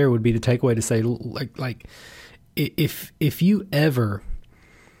right there would be the takeaway to say, like, if you ever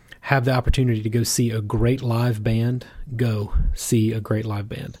have the opportunity to go see a great live band, go see a great live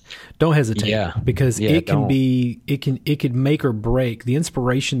band. Don't hesitate, because it could make or break the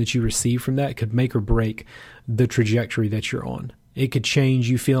inspiration that you receive from that. Could make or break the trajectory that you're on. It could change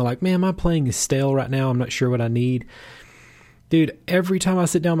you feeling like, man, my playing is stale right now. I'm not sure what I need. Dude, every time I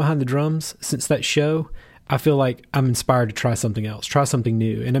sit down behind the drums since that show, I feel like I'm inspired to try something else, try something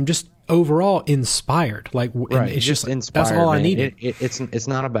new. And I'm just overall inspired. Like, right. It's just inspired, that's all man. I needed. It's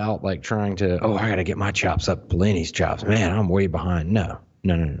not about like trying to, I got to get my chops up Plini's chops. Man, I'm way behind. No.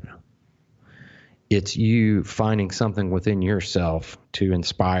 It's you finding something within yourself to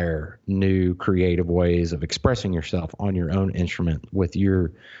inspire new creative ways of expressing yourself on your own instrument with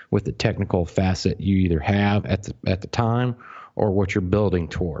the technical facet you either have at the time or what you're building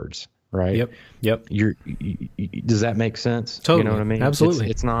towards. Right. Yep. Does that make sense? Totally. You know what I mean? Absolutely.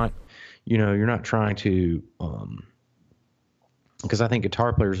 It's not, you know, you're not trying to, because I think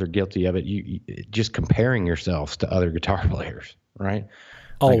guitar players are guilty of it. You just comparing yourselves to other guitar players, right?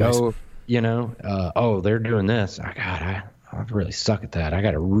 Always. Like, they're doing this. I really suck at that. I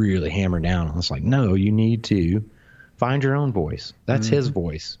got to really hammer down. And it's like, no, you need to find your own voice. That's his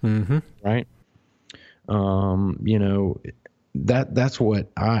voice, right? You know, that's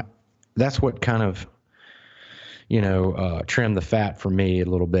what kind of, you know, trimmed the fat for me a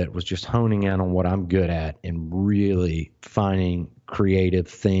little bit, was just honing in on what I'm good at and really finding creative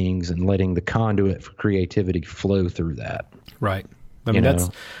things and letting the conduit for creativity flow through that. Right. I mean,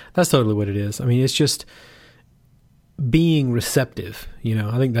 that's totally what it is. I mean, it's just being receptive. You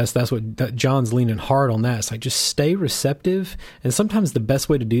know, I think that's what John's leaning hard on that. It's like, just stay receptive. And sometimes the best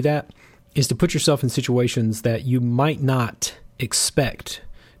way to do that is to put yourself in situations that you might not expect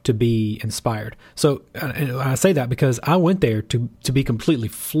to be inspired. So and I say that because I went there to be completely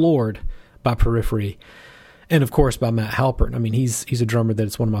floored by Periphery, and of course by Matt Halpern. I mean, he's a drummer that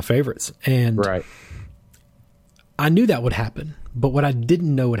is one of my favorites, and right. I knew that would happen. But what I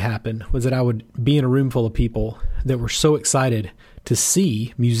didn't know would happen was that I would be in a room full of people that were so excited to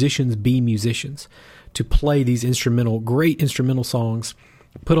see musicians be musicians, to play these great instrumental songs,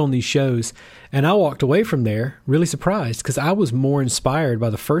 put on these shows. And I walked away from there really surprised, because I was more inspired by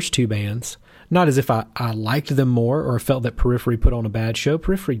the first two bands. Not as if I liked them more or felt that Periphery put on a bad show.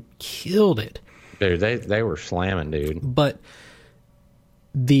 Periphery killed it. Dude, they were slamming, dude. But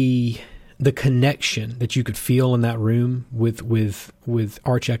the connection that you could feel in that room with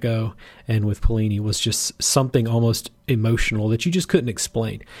Arch Echo and with Plini was just something almost emotional that you just couldn't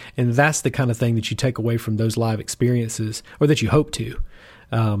explain. And that's the kind of thing that you take away from those live experiences, or that you hope to.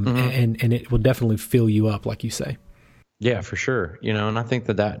 And it will definitely fill you up, like you say. Yeah, for sure. You know, and I think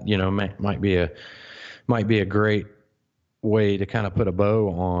that, you know, might be a great way to kind of put a bow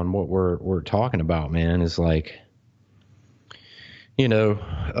on what we're talking about, man, is like, you know,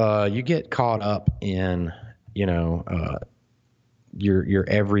 you get caught up in, you know, your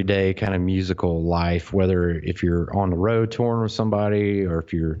everyday kind of musical life, whether if you're on the road touring with somebody, or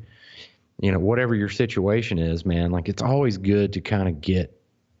if you're you know, whatever your situation is, man, like it's always good to kind of get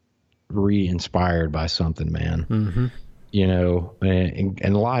re-inspired by something, man. Mm-hmm. You know,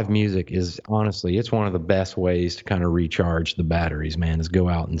 and live music is honestly, it's one of the best ways to kind of recharge the batteries, man, is go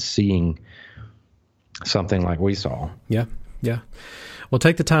out and seeing something like we saw. Yeah. Yeah. Well,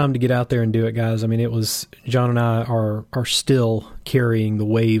 take the time to get out there and do it, guys. I mean, it was, John and I are still carrying the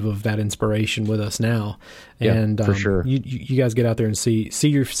wave of that inspiration with us now. Yeah, and for sure. You guys get out there and see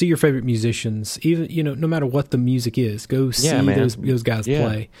your favorite musicians, even, you know, no matter what the music is, go see those guys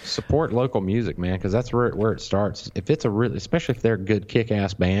play. Support local music, man, because that's where it starts. If it's especially if they're a good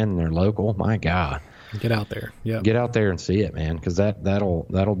kick-ass band and they're local, my God. Get out there. Yeah. Get out there and see it, man, because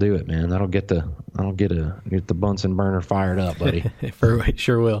that'll do it, man. That'll get the Bunsen burner fired up, buddy.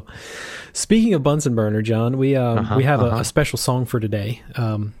 Sure will. Speaking of Bunsen burner, John, we have a special song for today.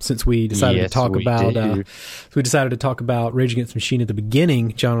 Since we decided to talk about Rage Against the Machine at the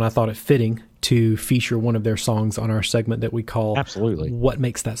beginning, John and I thought it fitting to feature one of their songs on our segment that we call Absolutely. What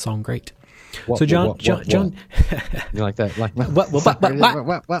Makes That Song Great. So John, you like that? Like what?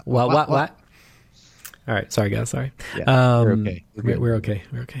 All right, sorry guys, sorry. Yeah, we're okay.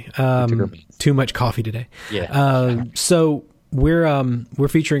 We're okay. Too much coffee today. Yeah. So we're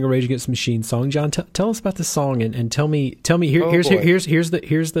featuring a Rage Against the Machine song. John, tell us about this song and tell me here's what I'm gonna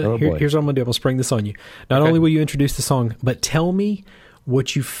do. I'm gonna spring this on you. Not only will you introduce the song, but tell me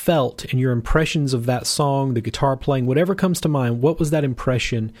what you felt and your impressions of that song, the guitar playing, whatever comes to mind. What was that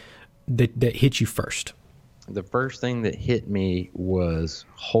impression that hit you first? The first thing that hit me was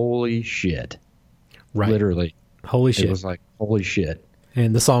holy shit. Right. Literally. Holy shit. It was like, holy shit.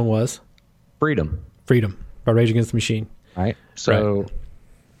 And the song was? Freedom by Rage Against the Machine. Right. So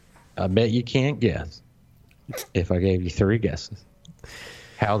I bet you can't guess, if I gave you 3 guesses,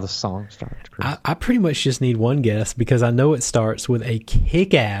 how the song starts, Chris. I pretty much just need one guess because I know it starts with a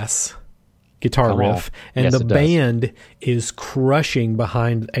kick-ass guitar riff, and the band is crushing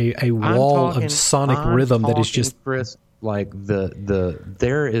behind a wall of sonic rhythm that is just... Chris, like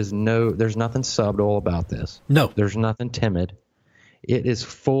there's nothing subtle about this. No. There's nothing timid. It is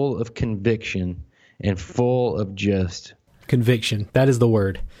full of conviction and full of just... Conviction. That is the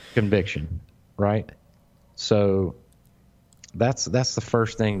word. Conviction, right? So that's the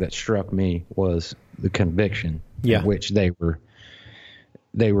first thing that struck me was the conviction in which they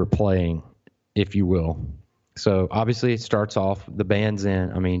were playing, if you will. So obviously it starts off, the band's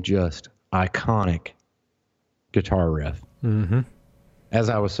in, I mean, just iconic guitar riff. Mm-hmm. As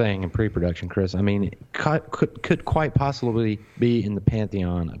I was saying in pre-production, Chris, I mean, it could quite possibly be in the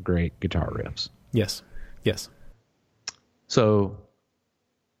pantheon of great guitar riffs. Yes. So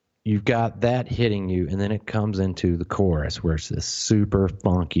you've got that hitting you, and then it comes into the chorus where it's this super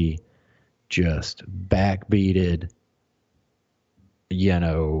funky, just backbeated,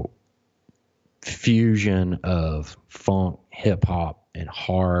 fusion of funk, hip-hop, and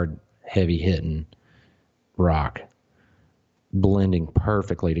hard, heavy-hitting rock blending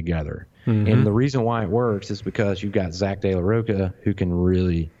perfectly together. Mm-hmm. And the reason why it works is because you've got Zach De La Rocha who can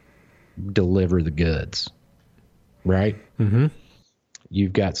really deliver the goods, right? Mm-hmm.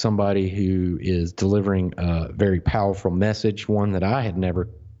 You've got somebody who is delivering a very powerful message, one that I had never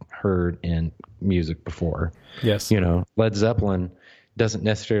heard in music before. Yes. Led Zeppelin doesn't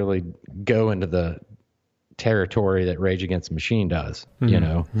necessarily go into the territory that Rage Against the Machine does,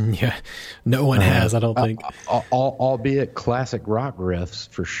 Yeah, no one has, I don't think. Albeit classic rock riffs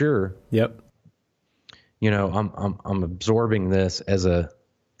for sure. Yep. I'm absorbing this as a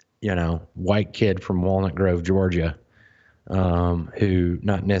white kid from Walnut Grove, Georgia, who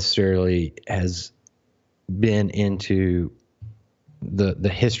not necessarily has been into the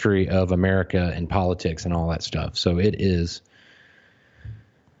history of America and politics and all that stuff. So it is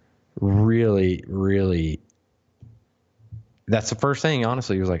really, really, that's the first thing,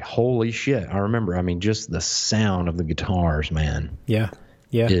 honestly. It was like, holy shit. I remember, just the sound of the guitars, man. Yeah.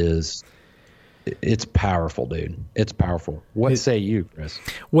 It's powerful, dude. It's powerful. What say you, Chris?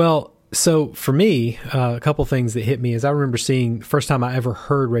 Well, so for me, a couple things that hit me is I remember seeing, the first time I ever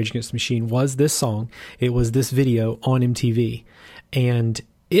heard Rage Against the Machine was this song. It was this video on MTV. And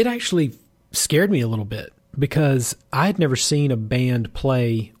it actually scared me a little bit because I had never seen a band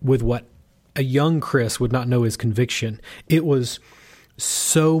play with what a young Chris would not know as conviction. It was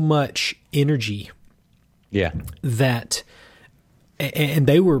so much energy. Yeah. And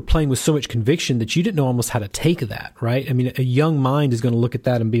they were playing with so much conviction that you didn't know almost how to take that, right? I mean, a young mind is going to look at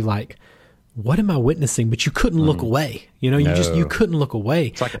that and be like, what am I witnessing? But you couldn't look away. You couldn't look away.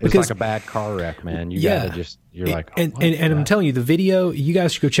 It's like a bad car wreck, man. You're like, and I'm telling you, the video, you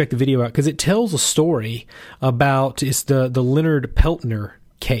guys should go check the video out because it tells a story about, it's the Leonard Peltner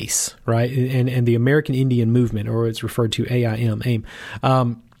case, right? And the American Indian Movement, or it's referred to AIM.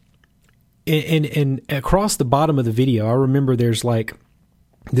 And across the bottom of the video, I remember there's like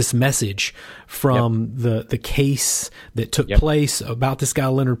this message from the case that took place about this guy,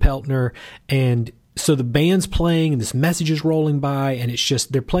 Leonard Peltner. And so the band's playing and this message is rolling by, and it's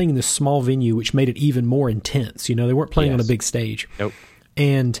just, they're playing in this small venue, which made it even more intense. You know, they weren't playing on a big stage. Nope.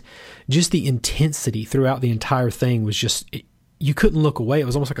 And just the intensity throughout the entire thing was just, you couldn't look away. It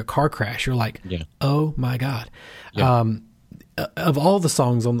was almost like a car crash. You're like, oh my God. Yeah. Of all the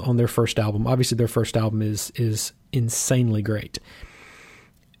songs on their first album, obviously their first album is insanely great.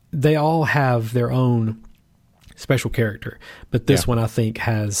 They all have their own special character, but this one I think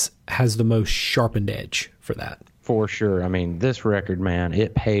has the most sharpened edge for that. For sure. I mean, this record, man,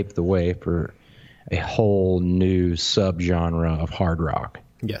 it paved the way for a whole new subgenre of hard rock.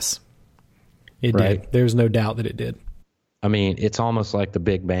 Yes, it did. There's no doubt that it did. I mean, it's almost like the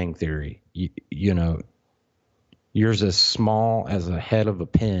Big Bang Theory. You know, you're as small as a head of a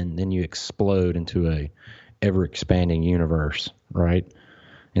pin, then you explode into a ever-expanding universe, right?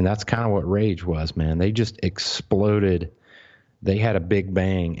 And that's kind of what Rage was, man. They just exploded. They had a big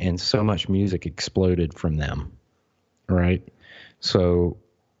bang, and so much music exploded from them, right? So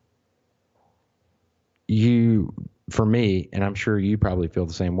for me, and I'm sure you probably feel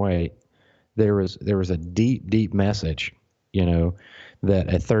the same way, there was a deep, deep message, you know,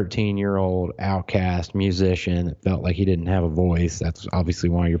 that a 13-year-old outcast musician that felt like he didn't have a voice, that's obviously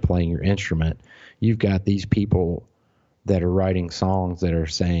why you're playing your instrument. You've got these people that are writing songs that are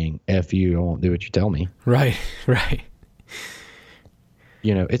saying, F you, I won't do what you tell me. Right.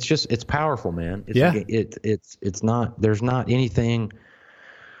 You know, it's powerful, man. It's not, there's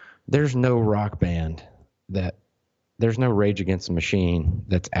no rock band there's no Rage Against the Machine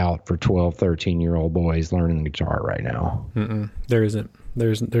that's out for 12, 13-year-old boys learning the guitar right now. There isn't.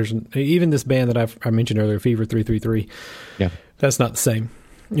 There's even this band that I mentioned earlier, Fever 333. Yeah. That's not the same.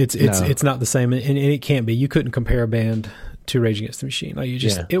 It's not the same, and it can't be. You couldn't compare a band to Rage Against the Machine. Like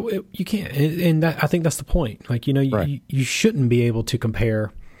you can't. And I think that's the point. Like, you know, you shouldn't be able to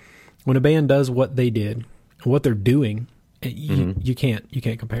compare when a band does what they did, what they're doing. You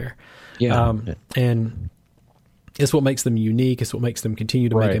can't compare. Yeah. And it's what makes them unique. It's what makes them continue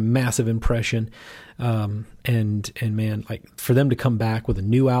to make a massive impression. And man, like for them to come back with a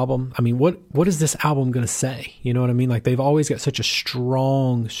new album, I mean, what is this album going to say? You know what I mean? Like they've always got such a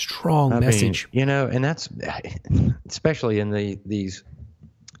strong message. You know, and that's especially in these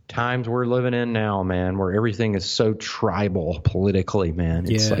times we're living in now, man, where everything is so tribal politically, man.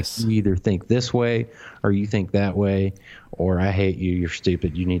 It's like you either think this way or you think that way, or I hate you, you're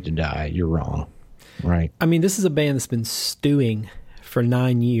stupid, you need to die, you're wrong. Right. I mean, this is a band that's been stewing for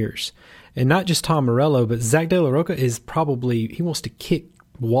 9 years. And not just Tom Morello, but Zach De La Rocha is probably, he wants to kick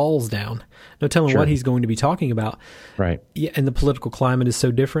walls down. No telling what he's going to be talking about. Right. Yeah, and the political climate is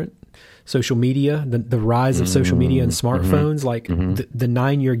so different. Social media, the rise of social media and smartphones, like the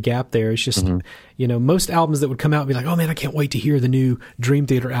 9-year gap there is just, you know, most albums that would come out and be like, oh man, I can't wait to hear the new Dream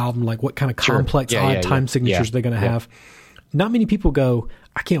Theater album. Like what kind of complex odd time signatures they're going to have. Not many people go,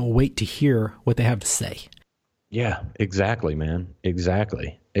 I can't wait to hear what they have to say. Yeah, exactly, man.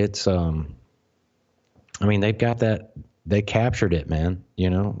 Exactly. It's, I mean, they've got that, they captured it, man. You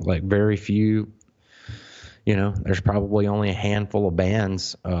know, like very few, you know, there's probably only a handful of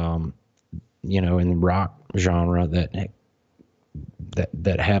bands, you know, in the rock genre that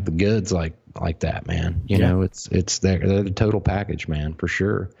have the goods like that, man. You know, they're the total package, man, for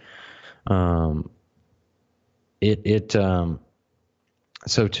sure.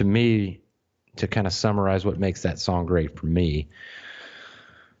 So to me, to kind of summarize what makes that song great for me,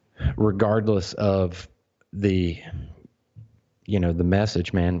 regardless of the, you know, the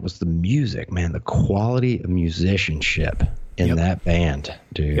message, man, was the music, man, the quality of musicianship in that band,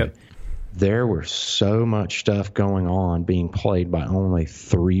 dude. There was so much stuff going on being played by only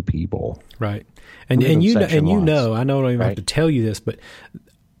 3 people. Right. And you know, I know I don't even have to tell you this, but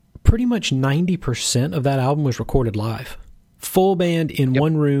pretty much 90% of that album was recorded live. Full band in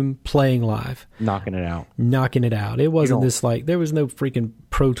one room playing live. Knocking it out. It wasn't this like, there was no freaking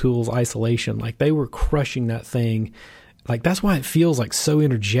Pro Tools isolation. Like they were crushing that thing. Like that's why it feels like so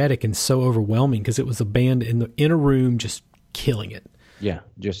energetic and so overwhelming, because it was a band in a room just killing it. Yeah,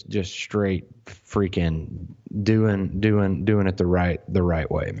 just straight freaking doing it the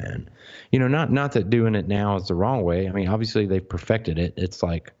right way, man. You know, not that doing it now is the wrong way. I mean, obviously they've perfected it. It's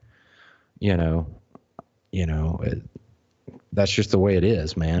like, you know, that's just the way it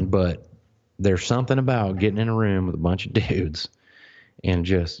is, man. But there's something about getting in a room with a bunch of dudes and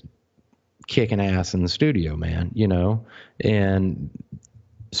just kicking ass in the studio, man, you know, and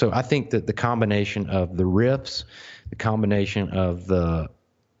so I think that the combination of the riffs, the combination of the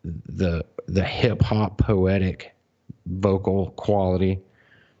hip hop poetic vocal quality.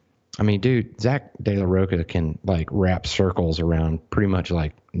 I mean, dude, Zach De La Rocha can like wrap circles around pretty much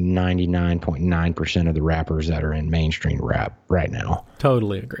like 99.9% of the rappers that are in mainstream rap right now.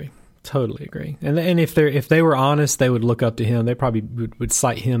 Totally agree. And if they were honest, they would look up to him. They probably would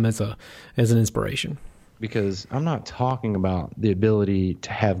cite him as an inspiration. Because I'm not talking about the ability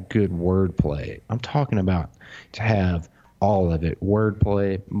to have good wordplay. I'm talking about to have all of it,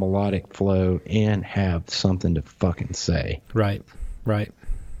 wordplay, melodic flow, and have something to fucking say. Right.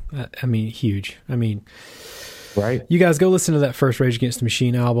 I mean, huge. I mean, right. You guys go listen to that first Rage Against the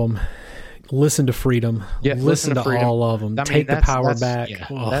Machine album. Listen to Freedom. Yeah, listen to Freedom. All of them. Take the Power back.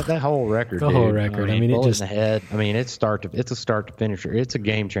 Yeah. That whole record. The whole record. I mean, it just in the head. I mean, it's a start to finish. It's a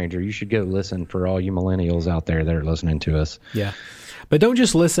game changer. You should go listen for all you millennials out there that are listening to us. Yeah. But don't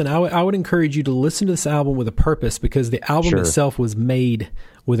just listen. I would encourage you to listen to this album with a purpose, because the album itself was made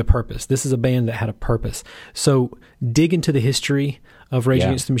with a purpose. This is a band that had a purpose. So dig into the history of Rage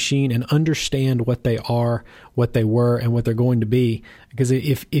Against the Machine and understand what they are, what they were, and what they're going to be. Because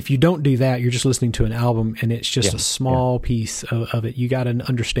if you don't do that, you're just listening to an album and it's just a small piece of it. You got to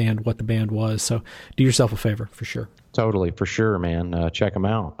understand what the band was. So do yourself a favor, for sure. Totally, for sure, man. Check them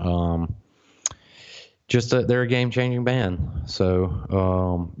out. They're a game-changing band.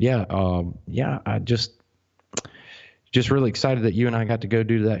 So, I just really excited that you and I got to go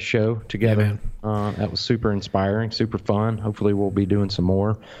do that show together. Yeah, that was super inspiring, super fun. Hopefully we'll be doing some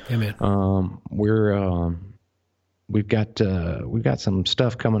more. Yeah, man. We've got some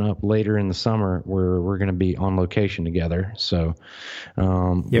stuff coming up later in the summer where we're going to be on location together. So,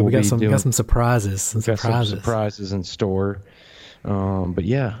 we got some surprises. Some surprises in store.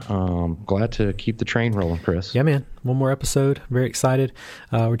 Glad to keep the train rolling, Chris. Yeah, man. One more episode. Very excited.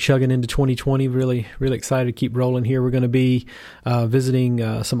 We're chugging into 2020. Really, really excited to keep rolling here. We're going to be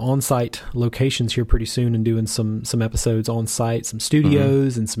visiting some on-site locations here pretty soon and doing some episodes on-site, some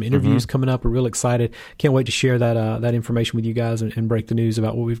studios and some interviews coming up. We're real excited. Can't wait to share that information with you guys and break the news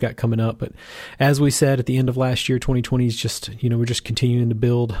about what we've got coming up. But as we said at the end of last year, 2020 is just, we're just continuing to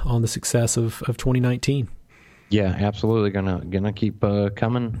build on the success of 2019. Yeah, absolutely. Gonna keep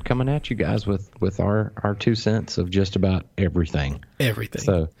coming at you guys with our 2 cents of just about everything. Everything.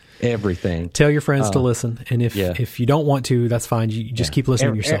 So everything. Tell your friends to listen, and if you don't want to, that's fine. You just keep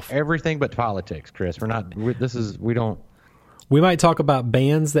listening yourself. Everything but politics, Chris. We don't. We might talk about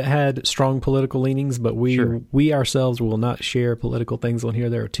bands that had strong political leanings, but we ourselves will not share political things on here.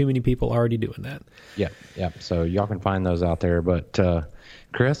 There are too many people already doing that. Yeah. So y'all can find those out there, but.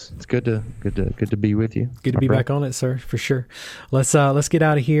 Chris, it's good to be with you. Good to be back on it, sir, for sure. Let's get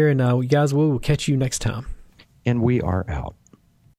out of here, and you guys, we'll catch you next time. And we are out.